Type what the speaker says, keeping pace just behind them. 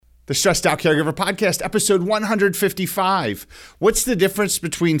The Stressed Out Caregiver Podcast, episode 155. What's the difference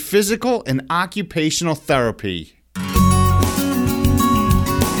between physical and occupational therapy?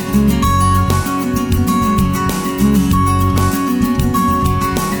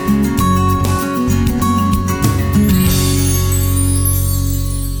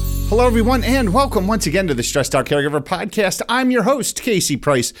 Hello, everyone, and welcome once again to the Stressed Out Caregiver Podcast. I'm your host, Casey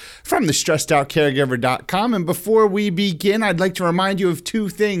Price from thestressedoutcaregiver.com. And before we begin, I'd like to remind you of two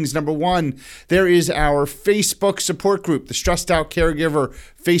things. Number one, there is our Facebook support group, the Stressed Out Caregiver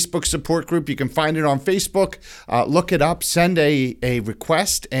Facebook support group. You can find it on Facebook. Look it up, send a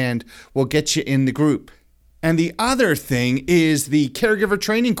request, and we'll get you in the group. And the other thing is the caregiver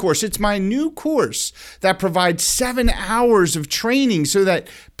training course. It's my new course that provides 7 hours of training so that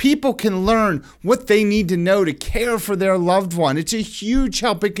people can learn what they need to know to care for their loved one. It's a huge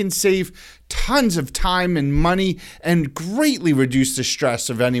help. It can save tons of time and money and greatly reduce the stress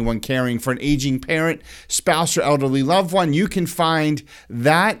of anyone caring for an aging parent, spouse, or elderly loved one. You can find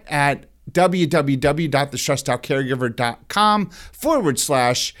that at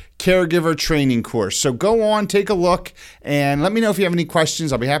www.thestressedoutcaregiver.com/caregiver training course. So go on, take a look, and let me know if you have any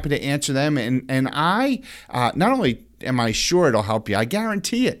questions. I'll be happy to answer them. And I not only am I sure it'll help you, I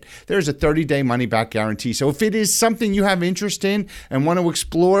guarantee it. There's a 30-day money-back guarantee. So if it is something you have interest in and want to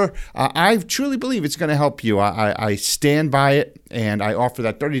explore, I truly believe it's going to help you. I stand by it, and I offer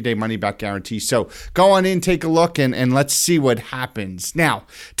that 30-day money-back guarantee. So go on in, take a look, and let's see what happens. Now,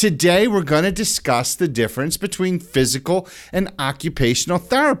 today we're going to discuss the difference between physical and occupational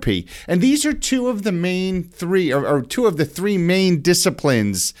therapy. And these are two of the three main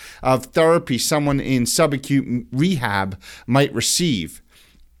disciplines of therapy someone in subacute rehab might receive.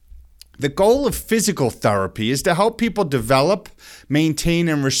 The goal of physical therapy is to help people develop, maintain,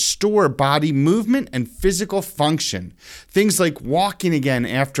 and restore body movement and physical function. Things like walking again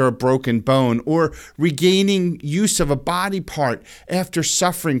after a broken bone or regaining use of a body part after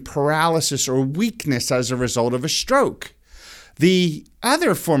suffering paralysis or weakness as a result of a stroke. The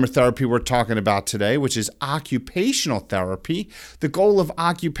other form of therapy we're talking about today, which is occupational therapy, the goal of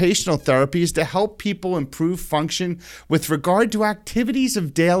occupational therapy is to help people improve function with regard to activities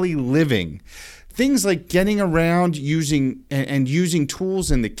of daily living. Things like getting around using tools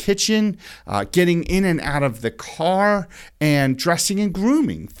in the kitchen, getting in and out of the car, and dressing and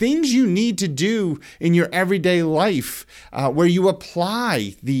grooming. Things you need to do in your everyday life where you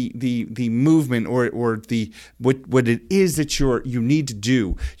apply the movement or what it is that you need to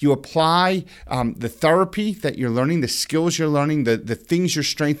do. You apply the therapy that you're learning, the skills you're learning, the things you're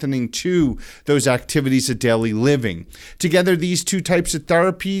strengthening to those activities of daily living. Together, these two types of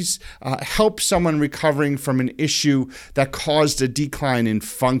therapies help someone recovering from an issue that caused a decline in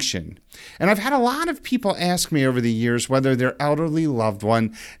function. And I've had a lot of people ask me over the years whether their elderly loved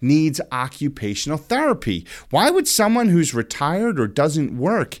one needs occupational therapy. Why would someone who's retired or doesn't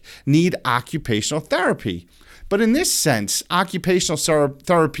work need occupational therapy? But in this sense, occupational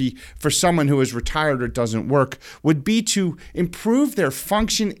therapy for someone who is retired or doesn't work would be to improve their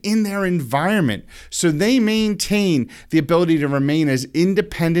function in their environment so they maintain the ability to remain as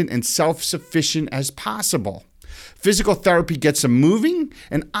independent and self-sufficient as possible. Physical therapy gets them moving,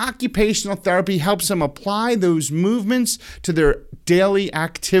 and occupational therapy helps them apply those movements to their daily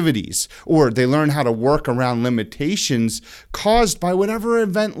activities, or they learn how to work around limitations caused by whatever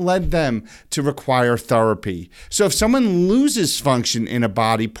event led them to require therapy. So if someone loses function in a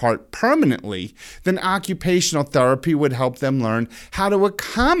body part permanently, then occupational therapy would help them learn how to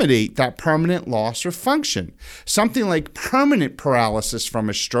accommodate that permanent loss or function. Something like permanent paralysis from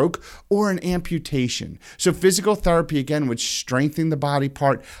a stroke or an amputation. So physical therapy, again, would strengthen the body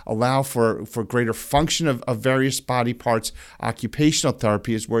part, allow for greater function of various body parts. Occupational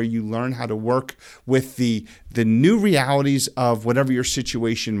therapy is where you learn how to work with the new realities of whatever your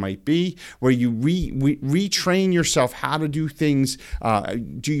situation might be, where you retrain yourself how to do things,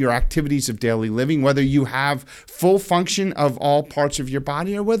 do your activities of daily living, whether you have full function of all parts of your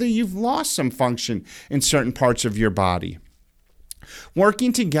body or whether you've lost some function in certain parts of your body.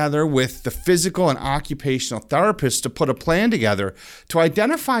 Working together with the physical and occupational therapists to put a plan together to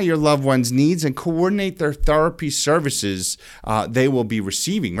identify your loved one's needs and coordinate their therapy services they will be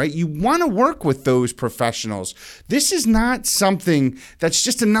receiving, right? You want to work with those professionals. This is not something that's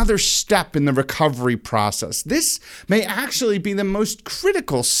just another step in the recovery process. This may actually be the most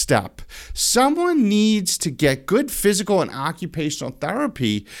critical step. Someone needs to get good physical and occupational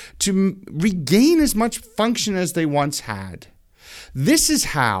therapy to regain as much function as they once had. This is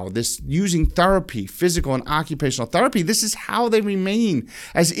how, using therapy, physical and occupational therapy, this is how they remain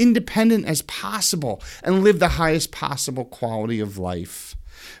as independent as possible and live the highest possible quality of life.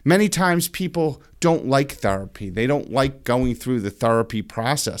 Many times people don't like therapy. They don't like going through the therapy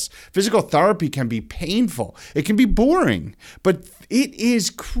process. Physical therapy can be painful. It can be boring, but it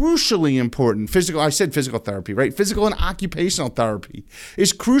is crucially important. I said physical therapy, right? Physical and occupational therapy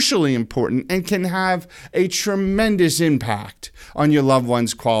is crucially important and can have a tremendous impact on your loved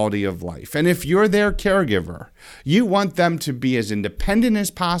one's quality of life. And if you're their caregiver, you want them to be as independent as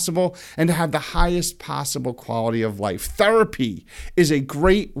possible and to have the highest possible quality of life. Therapy is a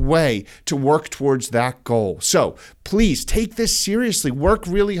great way to work towards that goal. So please take this seriously. Work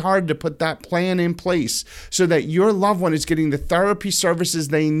really hard to put that plan in place so that your loved one is getting the therapy services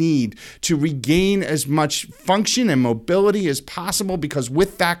they need to regain as much function and mobility as possible, because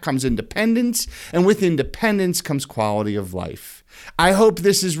with that comes independence, and with independence comes quality of life. I hope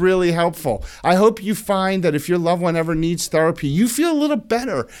this is really helpful. I hope you find that if your loved one ever needs therapy, you feel a little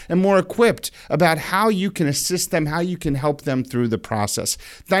better and more equipped about how you can assist them, how you can help them through the process.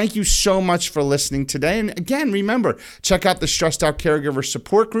 Thank you so much for listening today. And again, remember, check out the Stressed Out Caregiver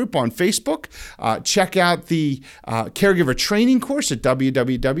Support Group on Facebook. Check out the caregiver training course at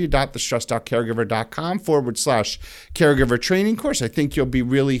www.thestressedoutcaregiver.com/caregiver training course. I think you'll be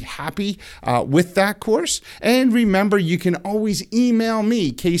really happy with that course. And remember, you can always email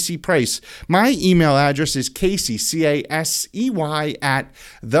me, Casey Price. My email address is Casey, CASEY, at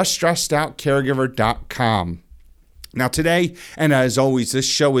thestressedoutcaregiver.com. Now today, and as always, this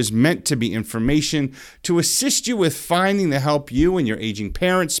show is meant to be information to assist you with finding the help you and your aging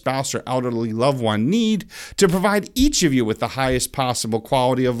parent, spouse, or elderly loved one need to provide each of you with the highest possible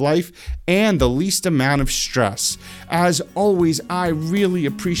quality of life and the least amount of stress. As always, I really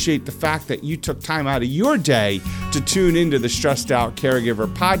appreciate the fact that you took time out of your day to tune into the Stressed Out Caregiver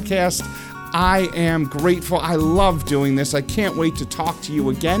podcast. I am grateful. I love doing this. I can't wait to talk to you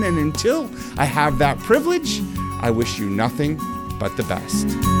again. And until I have that privilege, I wish you nothing but the best.